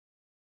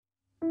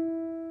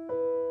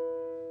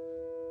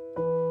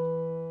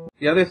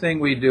The other thing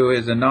we do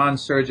is a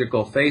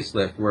non-surgical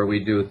facelift where we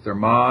do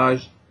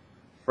thermage,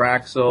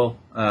 Fraxel,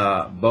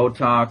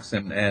 Botox,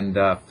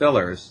 and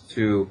fillers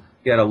to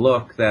get a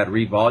look that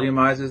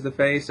revolumizes the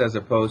face as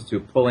opposed to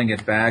pulling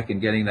it back and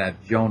getting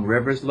that Joan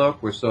Rivers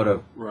look. We're sort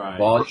of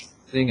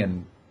volumizing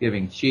and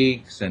giving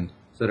cheeks and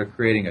sort of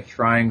creating a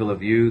triangle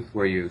of youth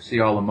where you see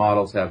all the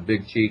models have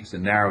big cheeks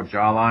and narrow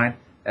jawline.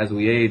 As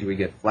we age, we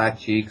get flat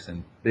cheeks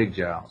and big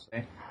jowls.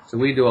 Okay? So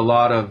we do a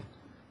lot of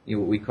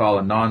what we call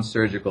a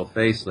non-surgical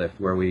facelift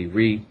where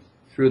we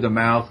through the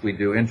mouth, we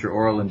do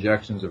intraoral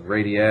injections of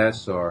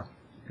Radiesse or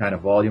kind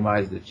of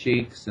volumize the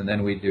cheeks, and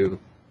then we do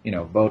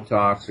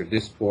Botox or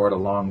Dysport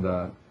along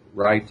the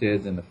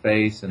rhytids and the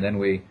face, and then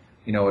we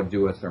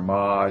do a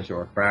thermage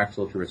or a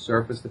Fraxel to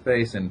resurface the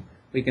face, and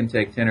we can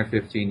take 10 or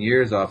 15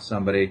 years off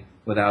somebody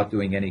without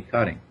doing any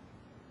cutting.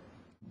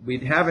 We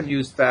haven't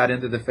used fat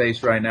into the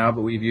face right now,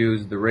 but we've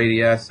used the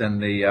Radiesse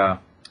and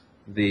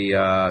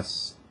the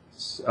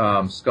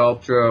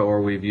Sculptra,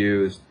 or we've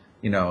used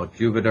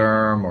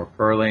Juvederm or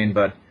Perlane,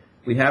 but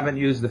we haven't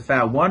used the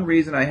fat. One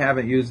reason I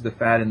haven't used the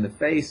fat in the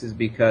face is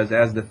because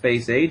as the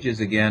face ages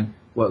again,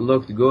 what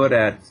looked good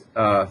at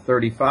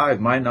 35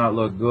 might not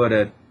look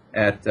good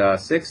at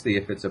 60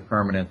 if it's a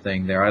permanent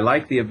thing there. I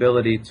like the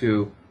ability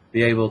to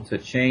be able to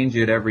change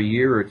it every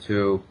year or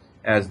two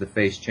as the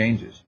face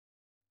changes.